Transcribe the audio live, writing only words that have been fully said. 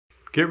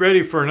Get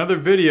ready for another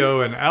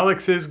video in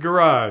Alex's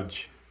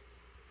garage.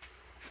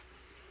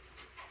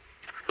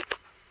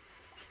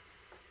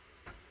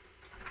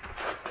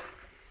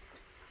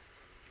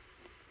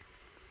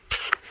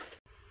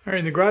 All right,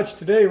 in the garage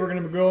today we're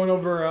going to be going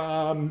over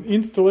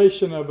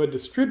installation of a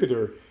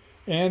distributor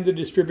and the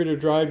distributor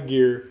drive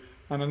gear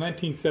on a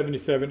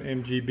 1977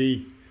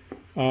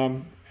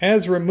 MGB.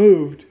 As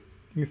removed,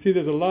 you can see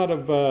there's a lot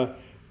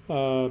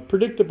of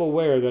predictable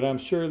wear that I'm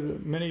sure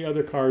that many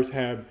other cars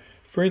have.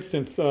 For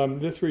instance,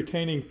 this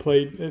retaining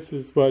plate, this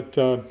is what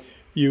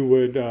you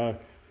would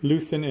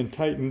loosen and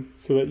tighten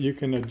so that you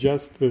can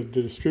adjust the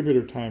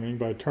distributor timing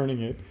by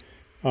turning it.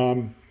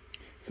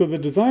 So the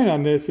design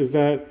on this is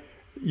that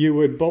you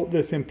would bolt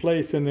this in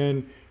place and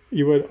then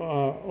you would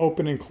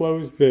open and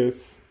close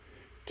this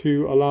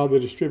to allow the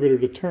distributor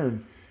to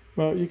turn.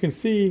 Well, you can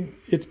see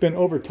it's been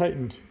over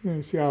tightened. You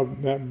can see how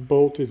that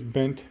bolt is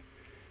bent,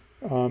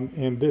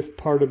 and this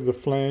part of the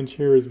flange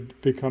here has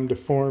become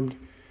deformed.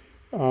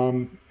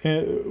 And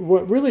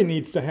what really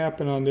needs to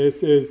happen on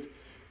this is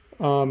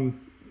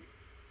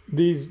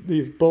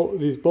these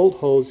bolt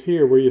holes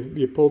here, where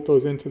you bolt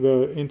those into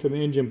the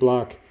engine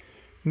block.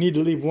 You need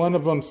to leave one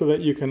of them so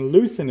that you can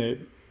loosen it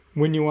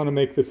when you want to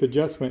make this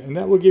adjustment, and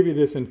that will give you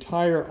this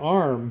entire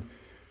arm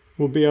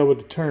will be able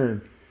to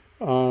turn.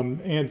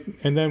 And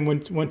then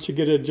once you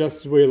get it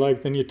adjusted the way you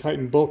like, then you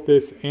tighten both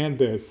this and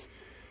this.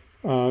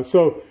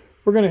 So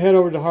we're going to head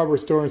over to the hardware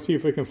store and see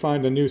if we can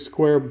find a new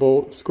square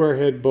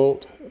head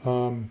bolt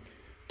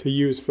to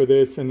use for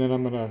this, and then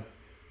I'm going to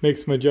make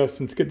some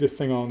adjustments, get this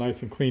thing all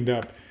nice and cleaned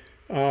up.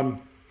 The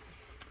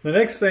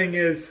next thing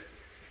is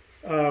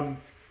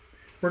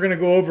we're going to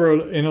go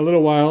over in a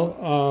little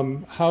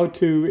while how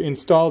to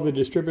install the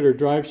distributor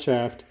drive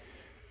shaft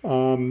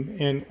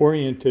and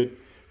orient it.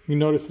 You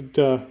notice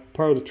that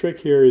part of the trick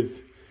here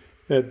is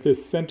that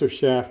this center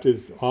shaft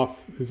is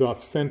off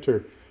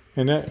center,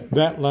 and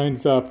that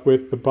lines up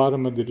with the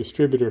bottom of the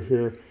distributor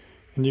here,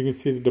 and you can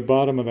see that the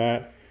bottom of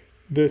that,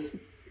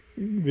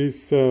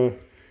 these two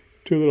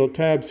little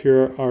tabs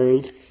here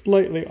are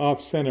slightly off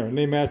center, and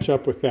they match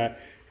up with that.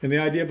 And the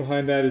idea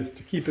behind that is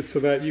to keep it so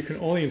that you can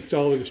only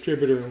install the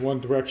distributor in one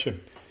direction.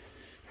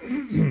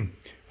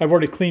 I've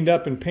already cleaned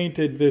up and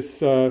painted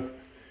this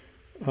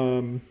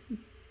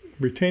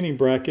retaining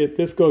bracket.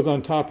 This goes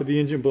on top of the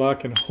engine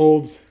block and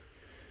holds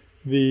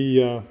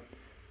the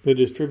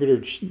distributor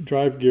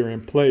drive gear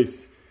in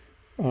place.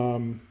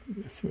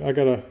 I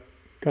gotta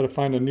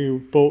find a new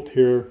bolt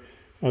here.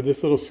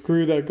 This little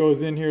screw that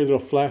goes in here, little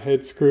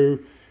flathead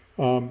screw.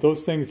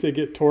 Those things, they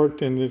get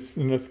torqued, and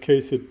in this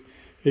case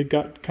it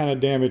got kind of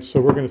damaged. So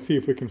we're going to see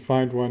if we can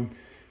find one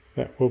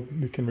that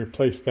we can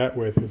replace that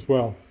with as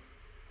well.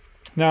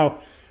 Now,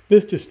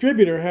 this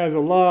distributor has a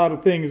lot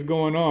of things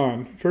going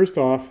on. First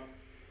off,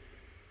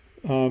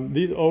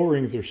 these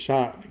O-rings are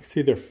shot. You can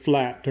see they're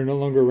flat. They're no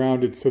longer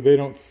rounded, so they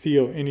don't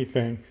seal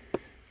anything.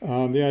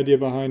 The idea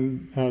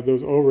behind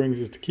those O-rings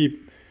is to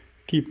keep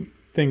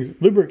things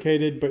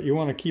lubricated, but you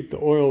want to keep the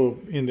oil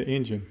in the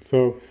engine.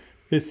 So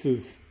this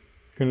is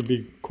going to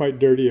be quite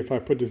dirty if I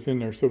put this in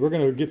there. So we're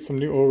going to get some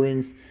new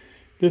O-rings.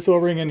 This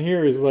O-ring in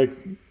here is like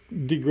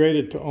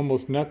degraded to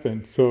almost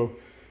nothing. So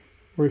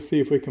we'll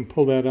see if we can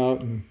pull that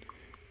out and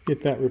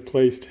get that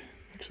replaced.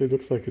 Actually, it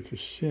looks like it's a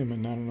shim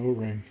and not an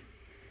O-ring.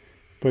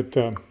 But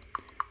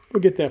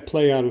we'll get that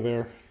play out of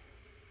there.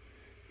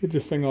 Get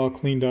this thing all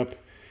cleaned up.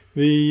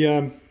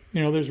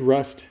 There's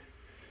rust.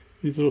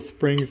 These little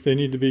springs, they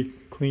need to be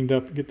cleaned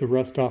up. Get the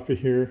rust off of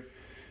here.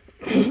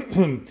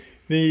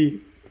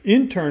 The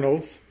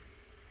internals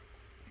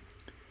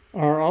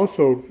are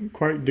also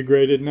quite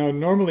degraded. Now,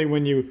 normally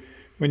when you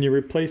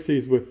replace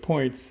these with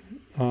points,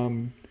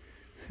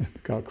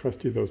 look how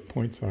crusty those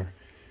points are.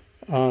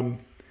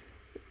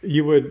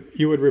 You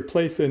would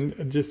replace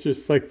in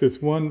just like this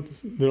one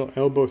little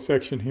elbow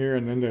section here,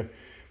 and then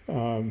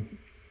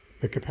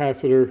the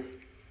capacitor.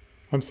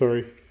 I'm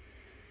sorry.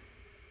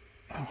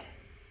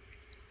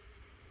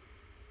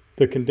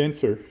 The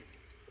condenser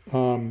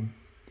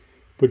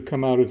would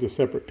come out as a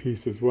separate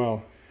piece as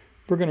well.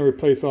 We're going to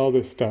replace all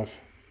this stuff,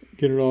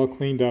 get it all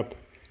cleaned up,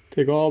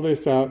 take all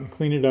this out and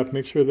clean it up,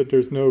 make sure that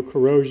there's no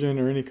corrosion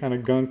or any kind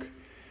of gunk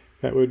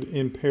that would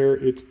impair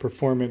its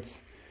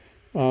performance.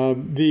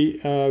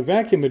 The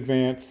vacuum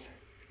advance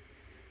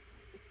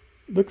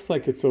looks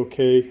like it's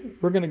okay.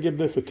 We're going to give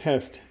this a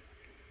test.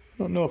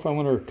 I don't know if I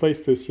want to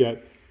replace this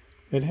yet.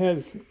 It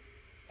has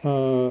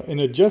an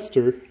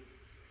adjuster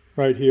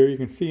right here. You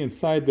can see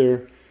inside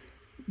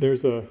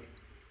there's a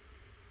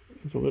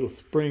little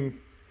spring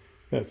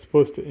that's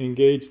supposed to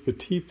engage the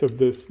teeth of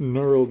this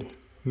knurled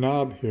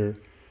knob here.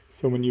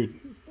 So when you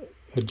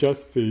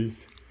adjust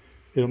these,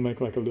 it'll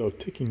make like a little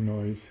ticking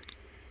noise.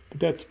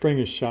 But that spring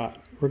is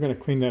shot. We're going to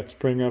clean that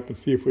spring up and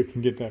see if we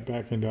can get that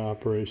back into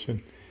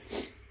operation.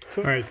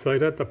 All right, so I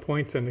got the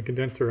points and the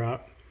condenser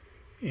out,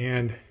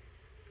 and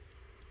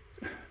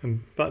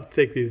I'm about to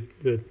take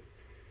the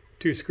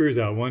two screws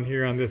out, one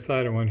here on this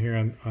side and one here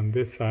on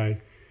this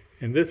side.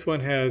 And this one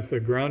has a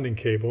grounding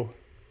cable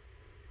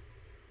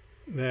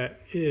that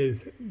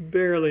is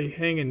barely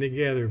hanging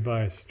together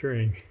by a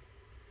string.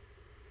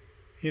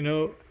 you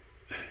know,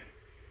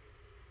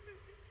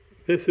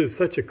 this is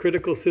such a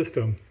critical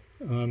system,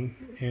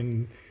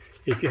 and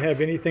if you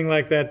have anything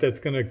like that that's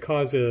going to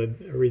cause a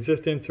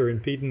resistance or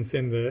impedance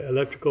in the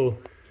electrical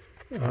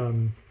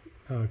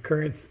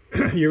currents,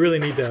 you really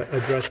need to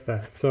address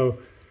that. So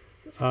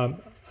I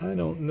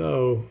don't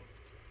know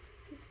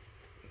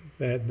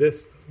that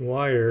this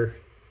wire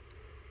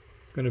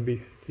is going to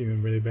be, it's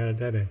even really bad at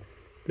that end.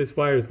 This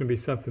wire is going to be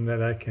something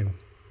that I can,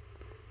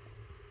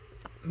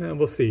 well,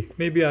 we'll see.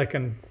 Maybe I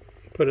can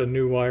put a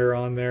new wire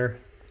on there.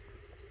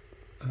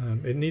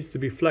 It needs to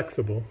be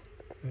flexible.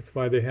 That's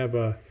why they have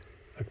a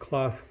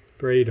cloth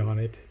braid on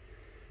it.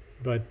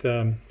 But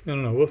I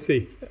don't know, we'll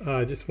see.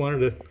 I just wanted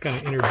to kind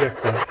of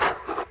interject that.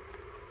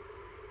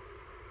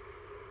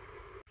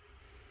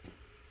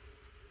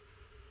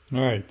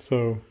 Alright,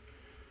 so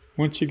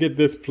once you get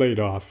this plate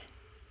off,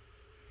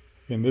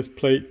 and this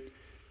plate,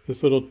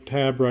 this little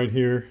tab right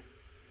here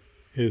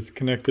is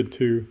connected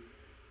to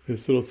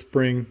this little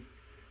spring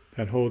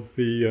that holds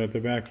the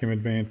vacuum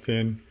advance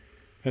in.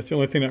 That's the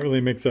only thing that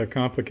really makes that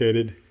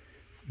complicated.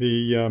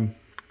 There's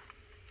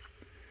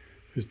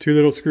two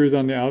little screws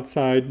on the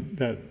outside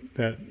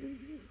that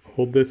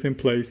hold this in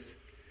place,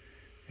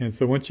 and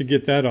so once you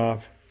get that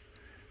off,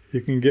 you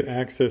can get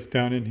access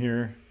down in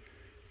here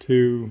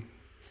to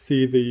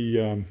see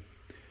the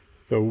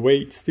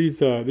weights.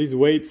 These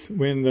weights,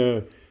 when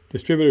the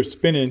distributor's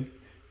spinning,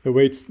 the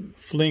weights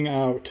fling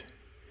out,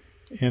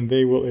 and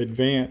they will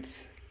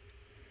advance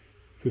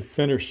the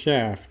center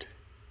shaft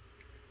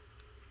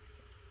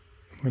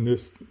when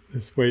this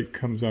weight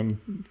comes on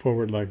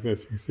forward like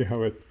this. You can see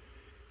how it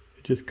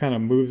just kind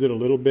of moves it a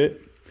little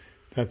bit.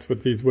 That's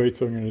what these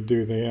weights are going to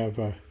do. They have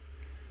a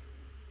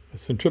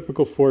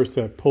centrifugal force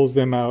that pulls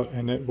them out,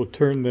 and it will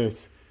turn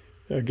this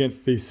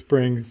against these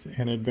springs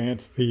and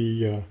advance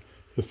the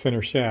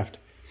center shaft.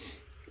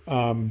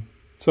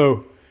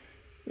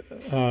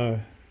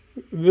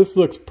 This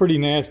looks pretty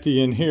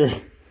nasty in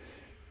here.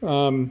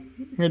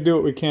 I'm going to do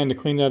what we can to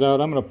clean that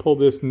out. I'm going to pull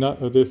this nut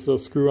or this little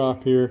screw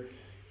off here,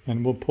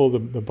 and we'll pull the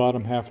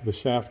bottom half of the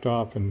shaft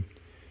off and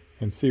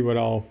see what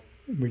all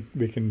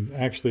we can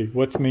actually,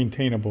 what's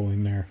maintainable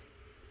in there.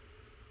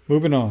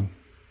 Moving on.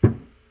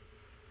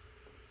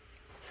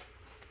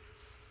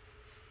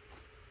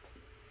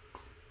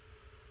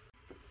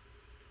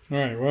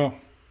 Alright, well,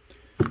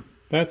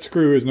 that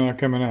screw is not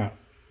coming out.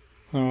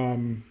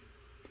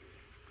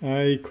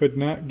 I could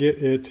not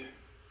get it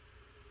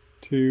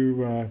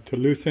to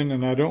loosen,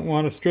 and I don't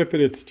want to strip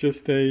it. It's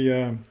just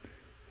a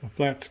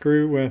flat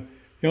screw.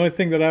 The only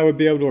thing that I would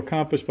be able to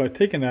accomplish by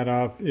taking that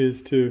off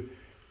is to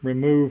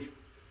remove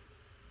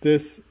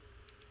this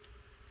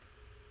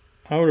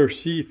outer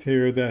sheath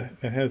here that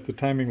has the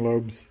timing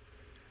lobes,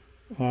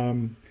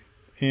 and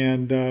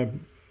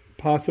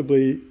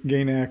possibly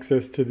gain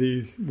access to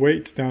these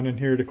weights down in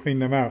here to clean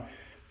them out.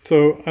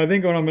 So I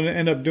think what I'm going to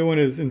end up doing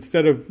is,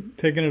 instead of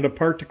taking it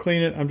apart to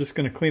clean it, I'm just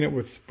going to clean it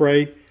with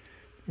spray.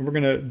 And we're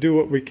going to do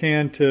what we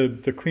can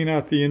to clean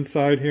out the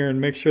inside here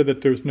and make sure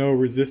that there's no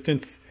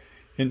resistance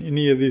in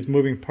any of these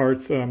moving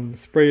parts.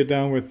 Spray it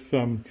down with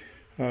some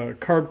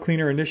carb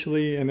cleaner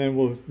initially, and then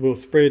we'll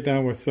spray it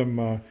down with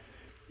some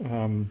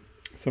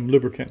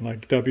lubricant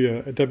like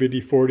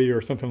WD-40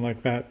 or something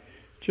like that,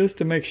 just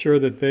to make sure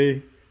that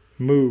they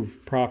move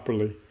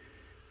properly,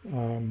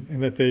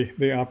 and that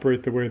they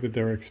operate the way that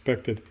they're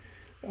expected.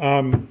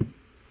 I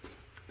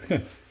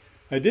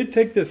did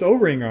take this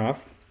O-ring off,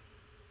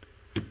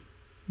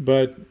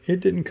 but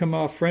it didn't come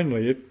off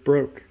friendly. It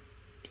broke.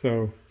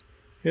 So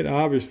it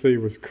obviously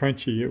was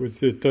crunchy.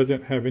 It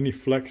doesn't have any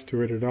flex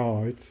to it at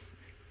all.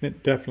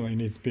 It definitely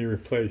needs to be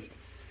replaced.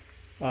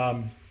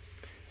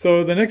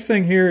 So the next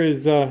thing here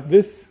is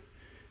this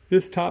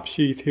top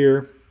sheath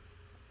here.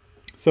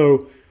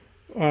 So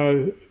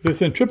the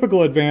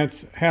centrifugal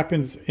advance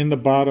happens in the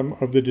bottom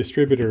of the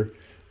distributor.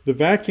 The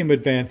vacuum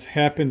advance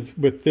happens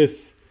with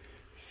this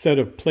set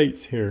of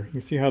plates here.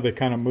 You see how they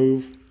kind of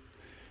move?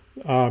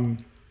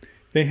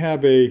 They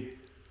have a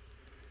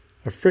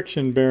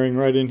friction bearing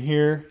right in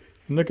here.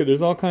 And look,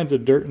 there's all kinds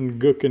of dirt and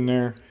gook in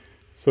there.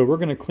 So we're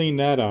going to clean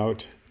that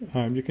out.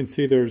 You can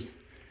see there's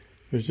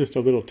just a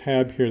little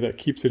tab here that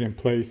keeps it in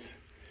place.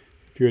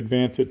 If you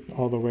advance it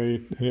all the way,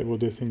 then it will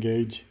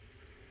disengage.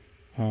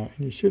 And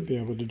you should be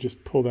able to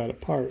just pull that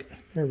apart.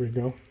 There we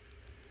go.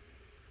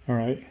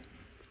 Alright.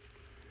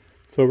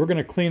 So we're going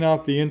to clean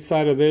off the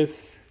inside of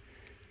this.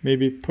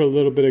 Maybe put a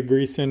little bit of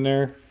grease in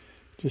there,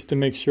 just to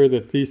make sure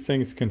that these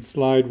things can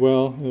slide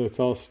well. It's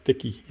all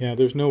sticky. Yeah,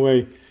 there's no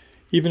way,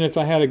 even if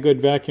I had a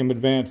good vacuum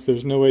advance,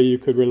 there's no way you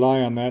could rely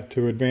on that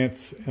to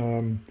advance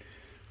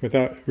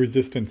without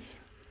resistance.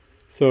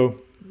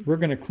 So we're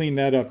going to clean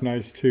that up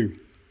nice too.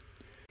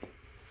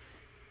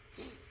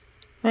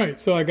 Alright,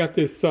 so I got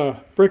this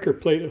breaker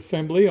plate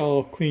assembly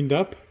all cleaned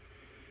up.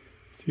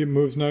 See, it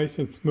moves nice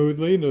and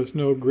smoothly. There's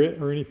no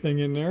grit or anything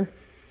in there.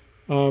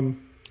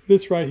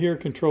 This right here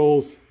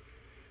controls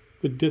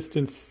the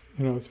distance,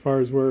 as far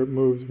as where it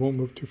moves. It won't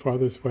move too far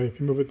this way. If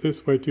you move it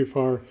this way too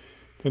far,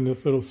 then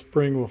this little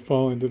spring will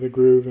fall into the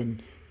groove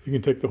and you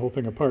can take the whole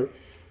thing apart.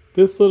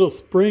 this little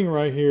spring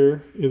right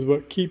here is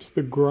what keeps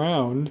the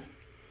ground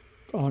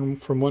on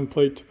from one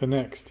plate to the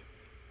next.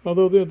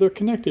 Although they're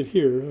connected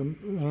here. I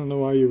don't know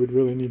why you would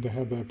really need to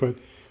have that, but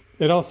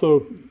it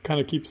also kind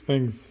of keeps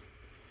things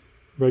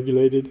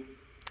regulated.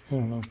 I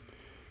don't know.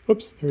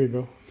 Oops, there you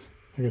go.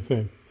 Like I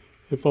said,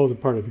 it falls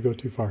apart if you go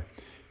too far.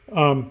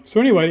 So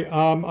anyway,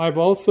 I've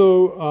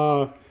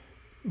also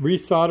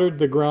resoldered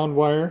the ground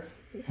wire.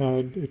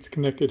 It's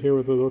connected here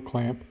with a little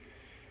clamp.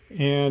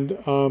 And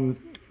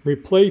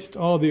replaced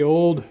all the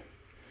old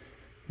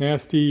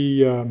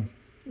nasty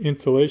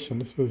insulation.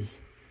 This was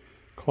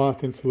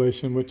cloth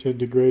insulation which had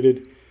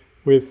degraded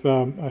with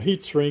a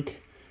heat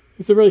shrink.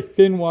 It's a very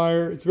thin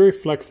wire. It's very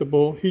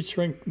flexible. Heat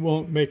shrink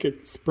won't make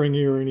it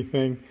springy or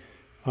anything,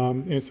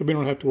 and so we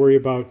don't have to worry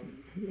about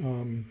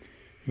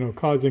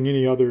causing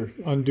any other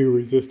undue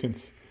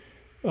resistance.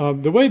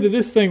 The way that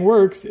this thing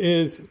works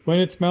is when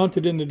it's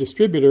mounted in the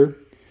distributor,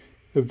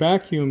 the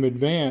vacuum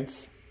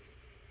advance,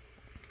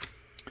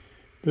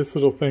 this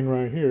little thing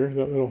right here,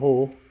 that little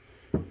hole,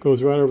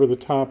 goes right over the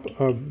top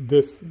of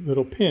this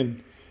little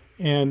pin,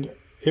 and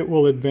it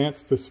will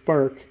advance the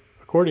spark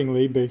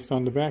accordingly based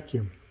on the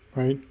vacuum,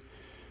 right?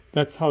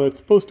 That's how it's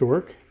supposed to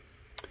work.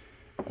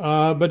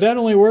 But that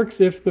only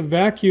works if the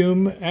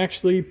vacuum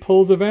actually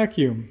pulls a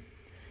vacuum.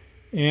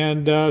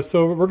 And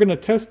so we're going to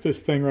test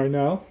this thing right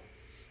now.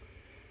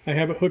 I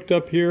have it hooked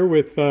up here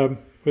with a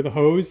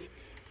hose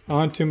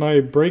onto my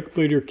brake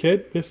bleeder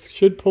kit. This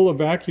should pull a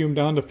vacuum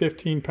down to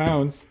 15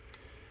 pounds.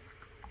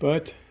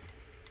 But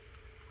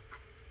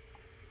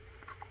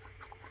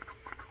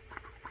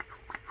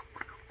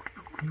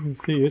you can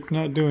see it's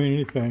not doing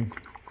anything.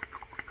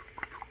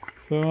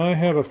 So I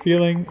have a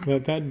feeling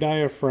that that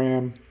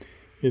diaphragm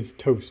is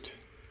toast.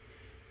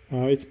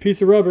 It's a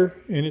piece of rubber,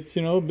 and it's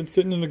been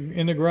sitting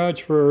in the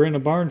garage or in a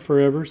barn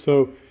forever.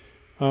 So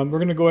we're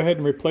going to go ahead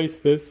and replace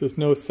this. There's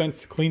no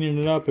sense cleaning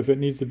it up if it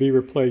needs to be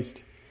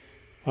replaced.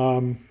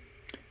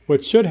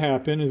 What should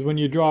happen is when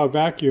you draw a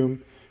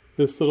vacuum,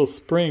 this little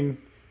spring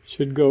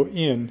should go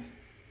in,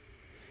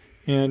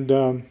 and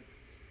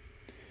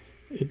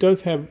it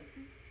does have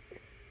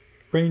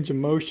range of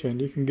motion.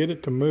 You can get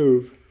it to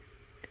move,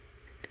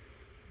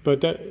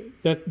 but that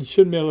you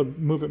shouldn't be able to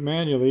move it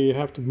manually. You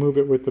have to move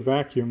it with the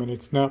vacuum, and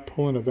it's not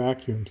pulling a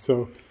vacuum.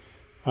 So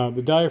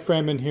the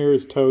diaphragm in here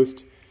is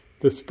toast.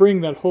 The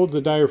spring that holds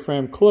the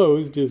diaphragm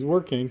closed is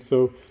working,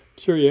 so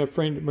sure you have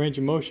range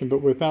of motion,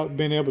 but without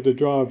being able to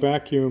draw a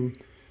vacuum,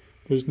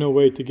 there's no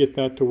way to get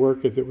that to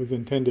work as it was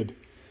intended.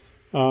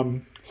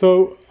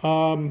 So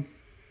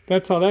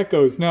that's how that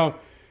goes. Now,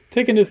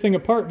 taking this thing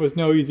apart was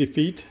no easy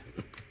feat.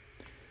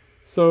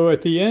 So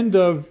at the end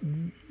of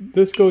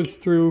this goes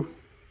through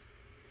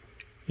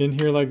in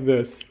here like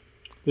this.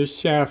 This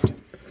shaft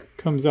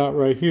comes out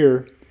right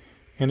here,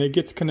 and it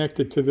gets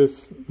connected to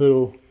this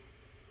little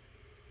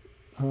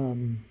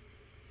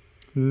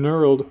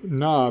knurled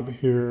knob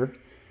here,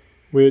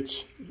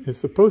 which is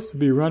supposed to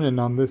be running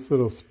on this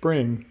little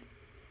spring.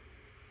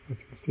 You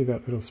can see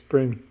that little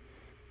spring,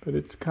 but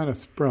it's kind of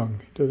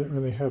sprung. It doesn't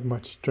really have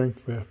much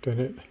strength left in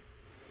it.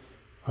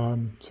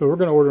 So we're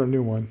going to order a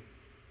new one.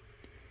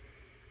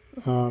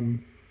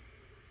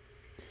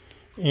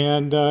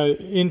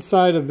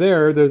 Inside of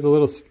there's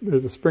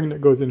a spring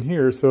that goes in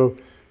here, so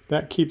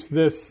that keeps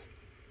this,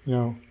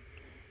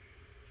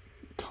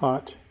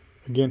 taut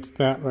against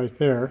that right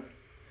there.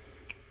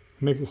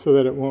 It makes it so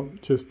that it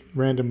won't just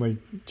randomly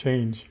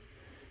change.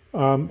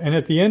 And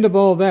at the end of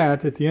all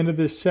that, at the end of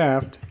this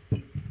shaft,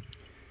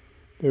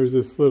 there's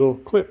this little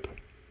clip.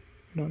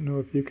 I don't know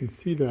if you can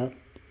see that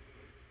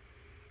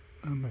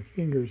on my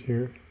fingers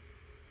here.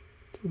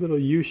 It's a little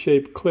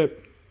U-shaped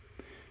clip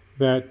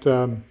that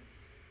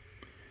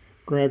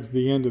grabs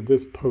the end of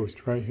this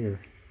post right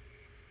here.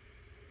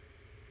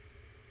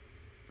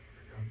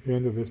 The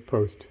end of this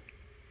post.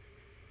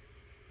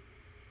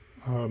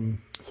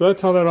 So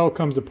that's how that all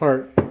comes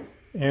apart.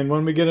 And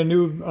when we get a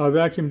new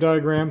vacuum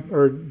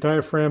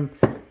diaphragm,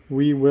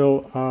 we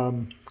will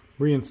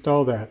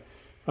reinstall that.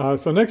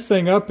 So next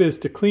thing up is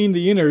to clean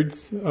the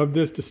innards of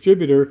this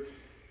distributor.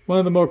 One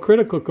of the more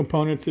critical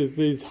components is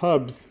these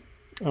hubs.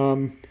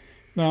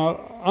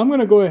 Now I'm going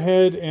to go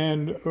ahead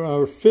and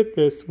fit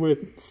this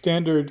with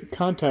standard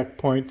contact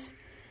points.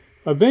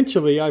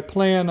 Eventually I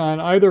plan on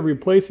either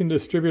replacing the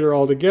distributor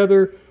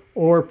altogether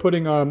or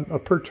putting a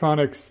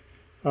Pertronix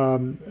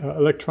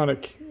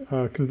electronic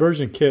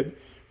conversion kit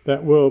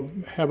that will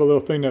have a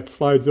little thing that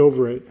slides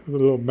over it with a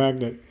little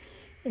magnet.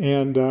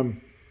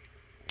 And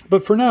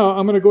but for now,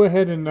 I'm going to go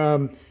ahead and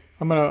I'm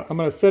going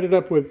to set it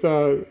up with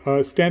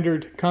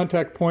standard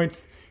contact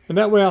points, and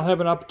that way I'll have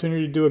an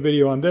opportunity to do a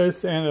video on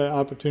this and an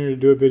opportunity to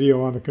do a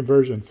video on the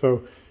conversion.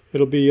 So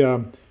it'll be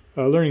a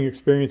learning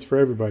experience for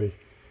everybody.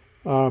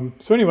 So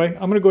anyway,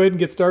 I'm going to go ahead and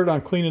get started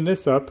on cleaning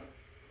this up,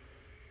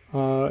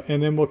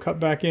 and then we'll cut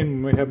back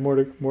in when we have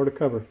more to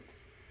cover.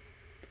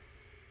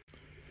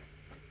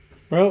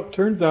 Well, it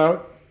turns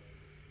out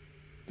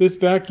this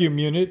vacuum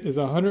unit is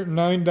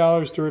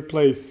 $109 to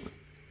replace.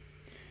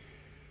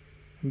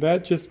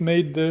 that just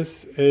made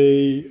this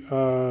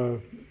a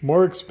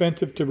more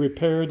expensive to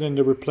repair than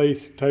to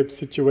replace type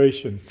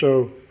situation.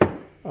 So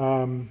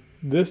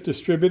this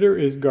distributor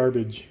is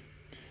garbage.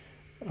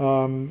 We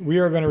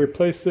are going to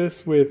replace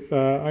this with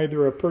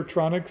either a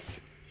Pertronix.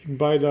 You can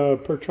buy the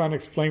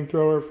Pertronix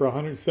flamethrower for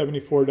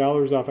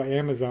 $174 off of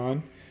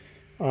Amazon,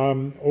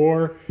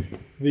 or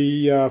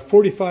the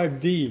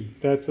 45D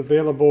that's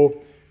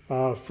available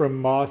from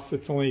Moss.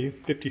 It's only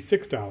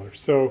 $56.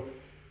 So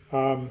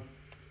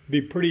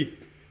be pretty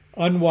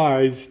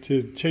unwise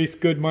to chase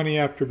good money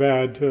after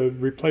bad to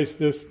replace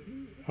this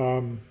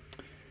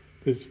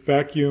this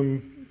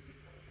vacuum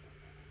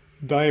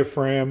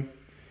diaphragm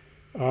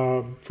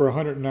for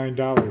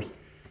 $109.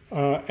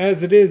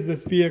 As it is,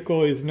 this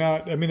vehicle is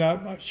not, I mean,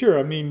 I'm not sure.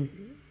 I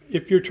mean,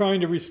 if you're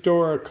trying to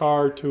restore a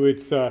car to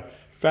its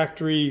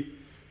factory,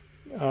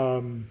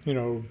 you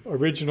know,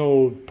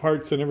 original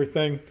parts and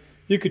everything,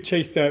 you could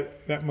chase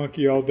that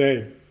monkey all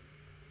day.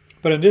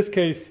 But in this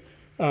case,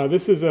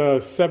 this is a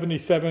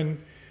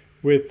 77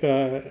 with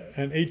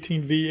an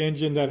 18V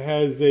engine that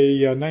has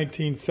a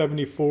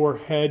 1974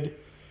 head,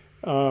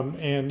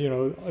 and you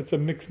know, it's a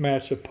mixed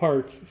match of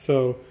parts.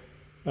 So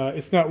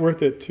it's not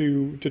worth it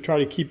to try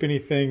to keep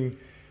anything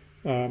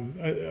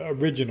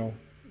original.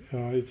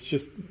 It's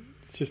just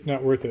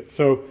not worth it.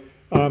 So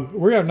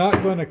we are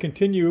not going to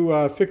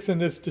continue fixing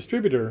this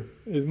distributor.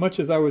 As much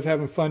as I was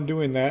having fun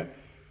doing that,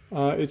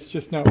 it's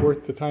just not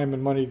worth the time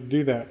and money to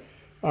do that.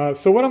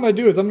 So what I'm going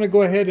to do is I'm going to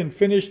go ahead and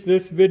finish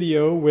this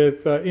video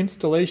with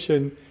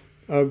installation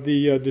of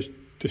the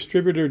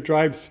distributor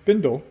drive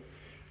spindle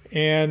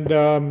and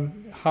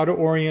how to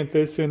orient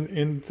this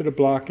into the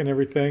block and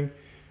everything.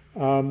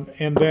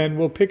 And then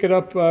we'll pick it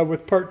up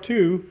with part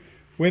 2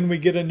 when we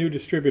get a new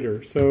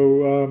distributor.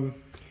 So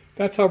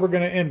that's how we're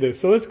going to end this.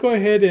 So let's go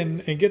ahead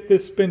and get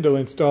this spindle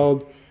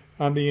installed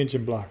on the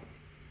engine block.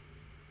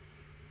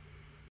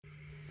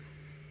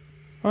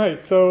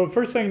 Alright, so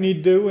first thing you need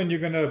to do when you're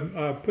going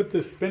to put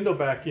this spindle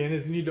back in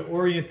is you need to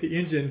orient the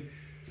engine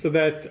so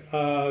that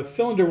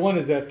cylinder 1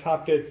 is at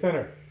top dead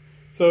center.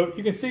 So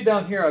you can see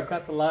down here I've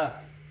got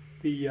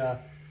the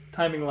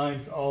timing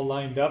lines all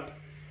lined up,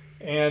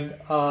 and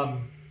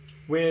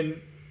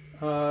when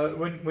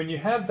you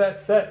have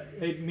that set,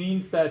 it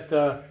means that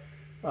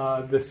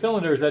the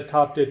cylinder is at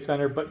top dead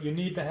center, but you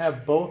need to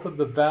have both of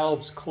the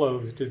valves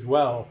closed as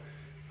well,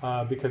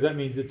 because that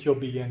means that you'll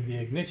be in the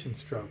ignition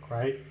stroke,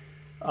 right?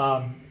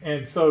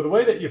 And so the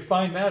way that you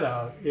find that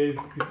out is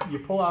you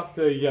pull off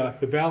the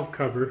valve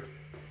cover,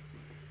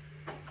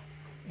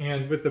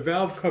 and with the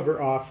valve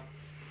cover off,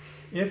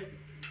 if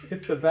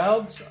the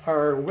valves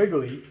are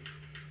wiggly,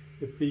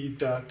 if these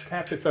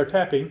tappets are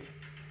tapping,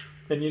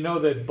 then you know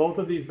that both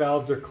of these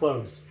valves are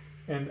closed.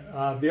 And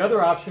the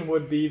other option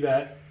would be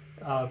that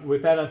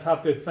with that on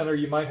top dead center,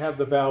 you might have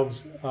the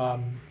valves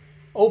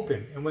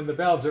open. And when the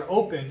valves are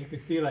open, you can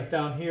see like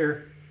down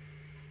here,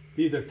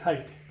 these are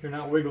tight. They're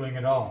not wiggling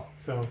at all.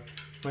 So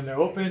when they're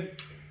open,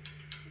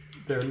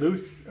 they're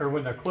loose, or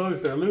when they're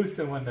closed, they're loose,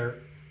 and when they're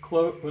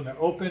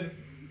open,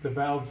 the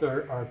valves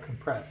are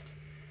compressed.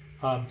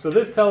 So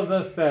this tells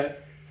us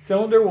that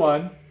cylinder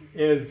 1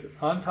 is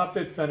on top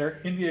dead center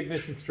in the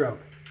ignition stroke.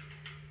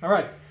 All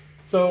right,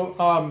 so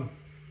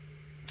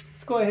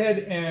let's go ahead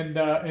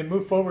and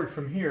move forward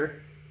from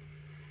here.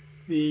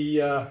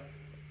 The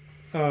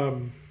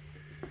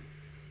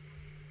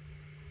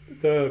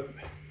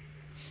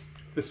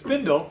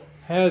spindle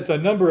has a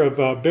number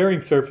of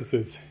bearing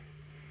surfaces.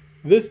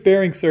 This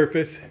bearing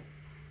surface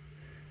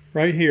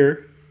right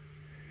here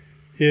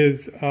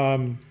is,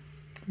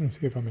 let's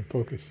see if I'm in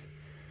focus.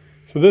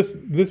 So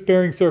this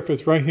bearing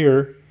surface right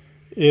here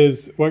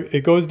is what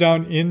it goes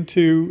down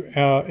into,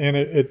 and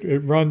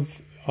it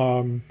runs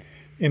in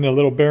a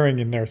little bearing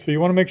in there. So you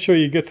want to make sure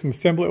you get some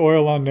assembly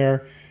oil on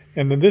there,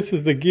 and then this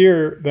is the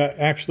gear that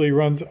actually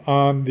runs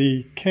on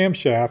the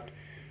camshaft.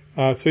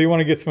 So you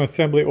want to get some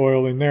assembly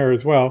oil in there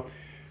as well.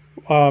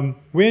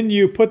 When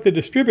you put the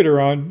distributor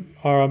on,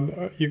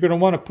 you're going to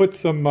want to put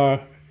some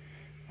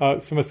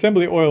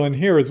assembly oil in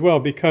here as well,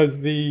 because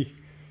the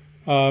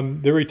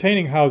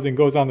retaining housing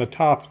goes on the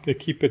top to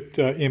keep it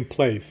in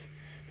place.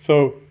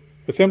 So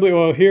assembly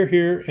oil here,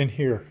 here, and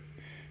here.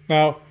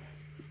 Now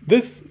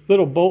this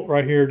little bolt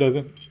right here is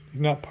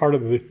not part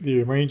of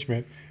the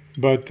arrangement,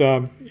 but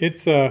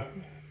it's a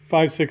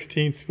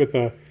 5/16 with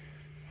a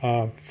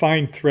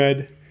fine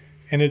thread,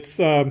 and it's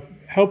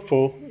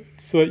helpful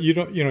so that you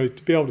don't,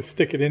 to be able to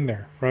stick it in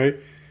there, right?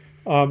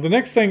 The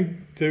next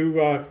thing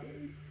to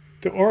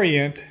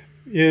orient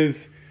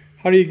is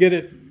how do you get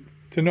it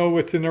to know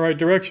what's in the right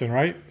direction,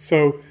 right?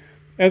 So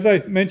as I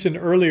mentioned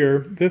earlier,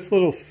 this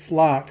little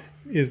slot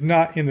is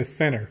not in the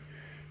center.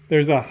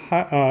 There's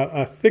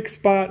a thick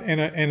spot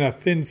and a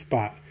thin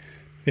spot.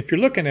 If you're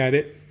looking at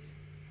it,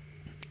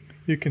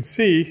 you can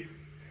see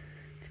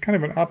it's kind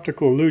of an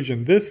optical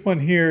illusion. This one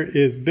here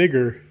is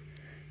bigger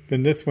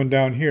than this one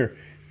down here.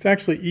 It's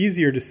actually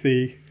easier to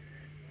see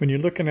when you're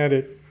looking at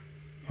it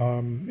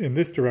in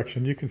this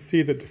direction. You can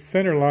see that the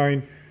center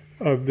line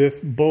of this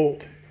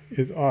bolt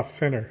is off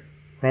center,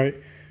 right?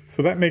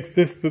 So that makes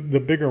this the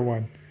bigger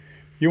one.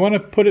 you want to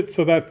put it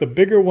so that the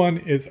bigger one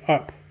is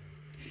up.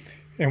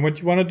 And what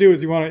you want to do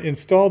is you want to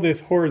install this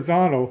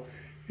horizontal,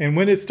 and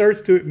when it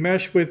starts to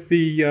mesh with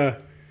the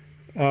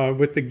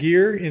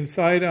gear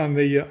inside on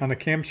the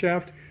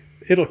camshaft,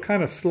 it'll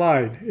kind of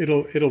slide.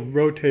 It'll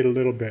rotate a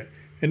little bit.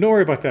 And don't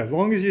worry about that. As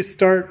long as you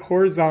start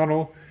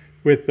horizontal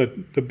with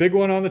the big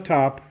one on the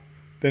top,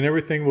 then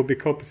everything will be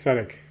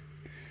copacetic.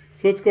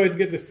 So let's go ahead and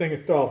get this thing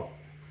installed.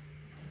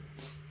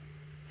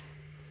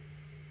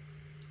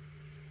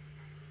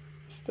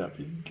 This stuff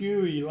is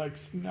gooey like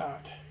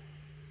snot.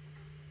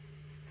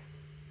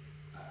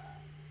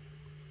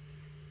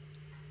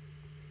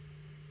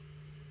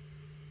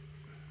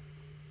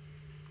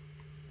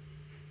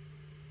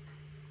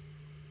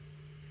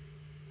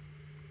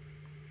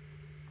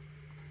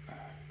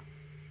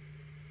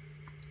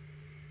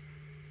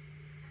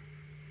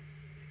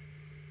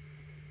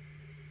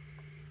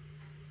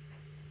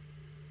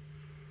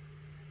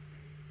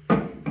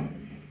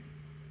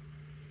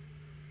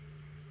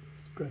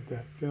 Spread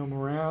that film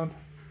around.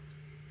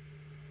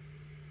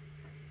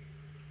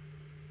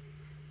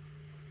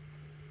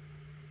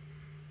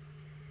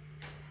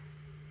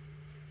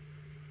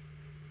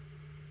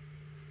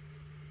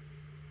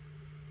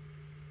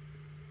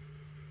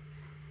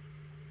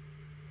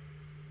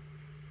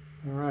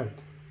 All right,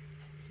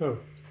 so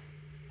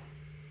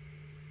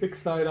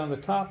fixed side on the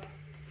top.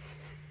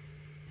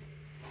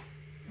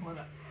 You want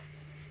to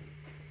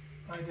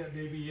slide that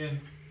baby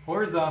in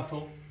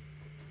horizontal.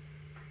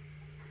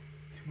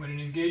 When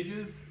it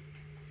engages,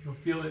 you'll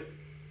feel it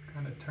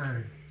kind of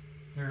turn.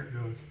 There it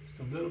goes. Just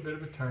a little bit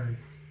of a turn.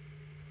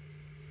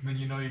 And then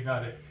you know you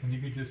got it. And you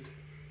can just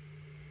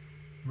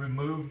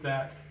remove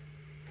that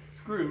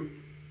screw.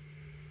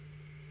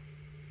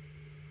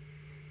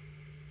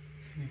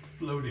 And it's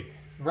floating.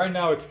 So right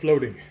now it's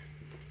floating.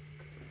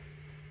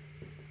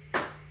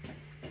 And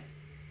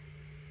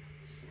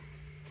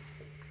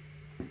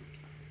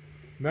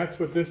that's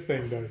what this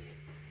thing does.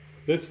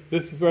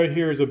 This right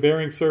here is a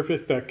bearing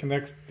surface that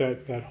connects,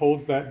 that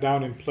holds that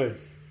down in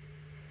place.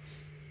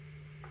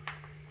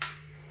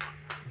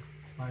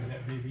 Slide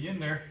that baby in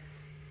there.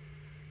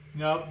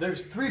 Now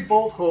there's 3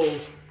 bolt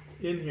holes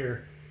in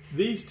here.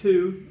 These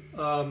 2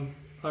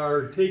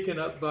 are taken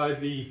up by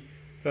the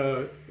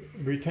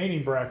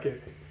retaining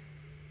bracket.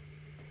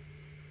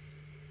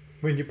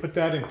 When you put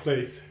that in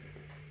place,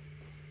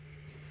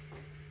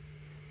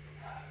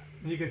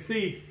 you can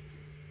see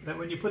that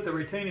when you put the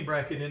retaining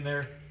bracket in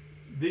there,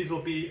 these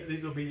will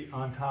be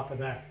on top of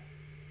that,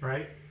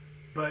 right?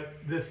 But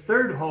this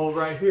 3rd hole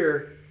right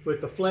here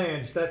with the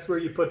flange, that's where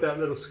you put that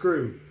little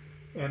screw.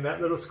 And that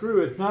little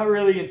screw is not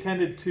really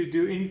intended to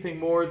do anything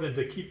more than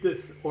to keep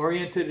this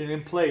oriented and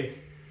in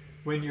place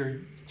when you're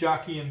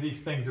jockeying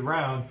these things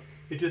around.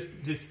 It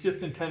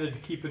just intended to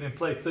keep it in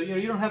place. So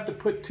you don't have to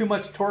put too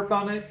much torque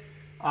on it.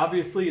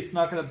 Obviously it's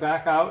not going to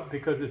back out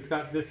because it's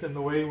got this in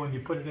the way when you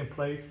put it in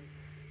place.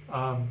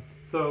 All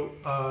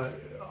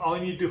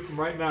you need to do from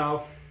right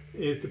now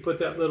is to put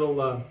that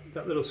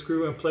little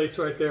screw in place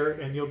right there,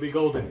 and you'll be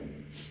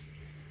golden.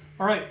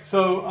 All right,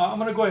 so I'm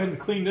going to go ahead and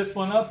clean this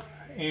one up,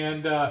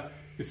 and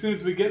as soon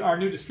as we get our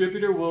new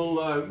distributor,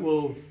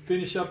 we'll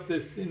finish up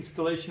this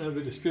installation of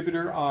the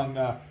distributor on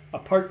a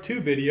part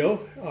 2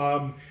 video,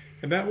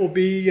 and that will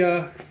be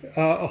a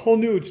whole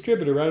new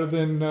distributor rather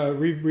than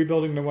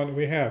rebuilding the one that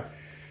we have.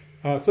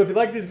 So if you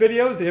like these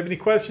videos, if you have any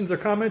questions or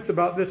comments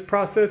about this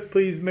process,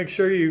 please make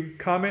sure you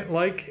comment,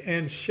 like,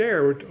 and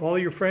share with all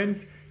your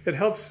friends. It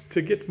helps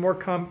to get more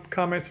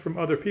comments from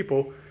other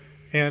people,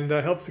 and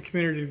helps the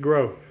community to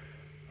grow.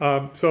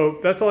 So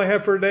that's all I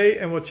have for today,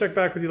 and we'll check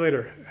back with you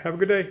later. Have a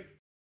good day.